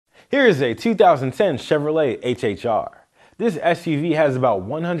Here is a 2010 Chevrolet HHR. This SUV has about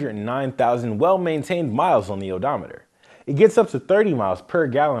 109,000 well-maintained miles on the odometer. It gets up to 30 miles per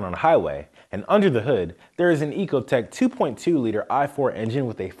gallon on highway, and under the hood, there is an Ecotec 2.2-liter i4 engine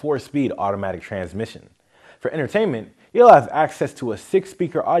with a 4-speed automatic transmission. For entertainment, you'll have access to a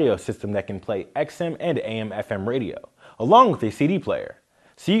 6-speaker audio system that can play XM and AM/FM radio, along with a CD player,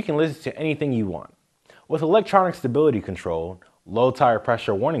 so you can listen to anything you want. With electronic stability control, low tire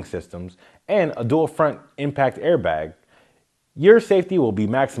pressure warning systems, and a dual front impact airbag, your safety will be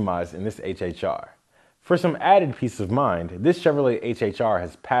maximized in this HHR. For some added peace of mind, this Chevrolet HHR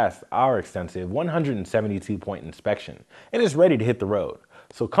has passed our extensive 172-point inspection and is ready to hit the road.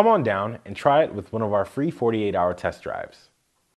 So come on down and try it with one of our free 48-hour test drives.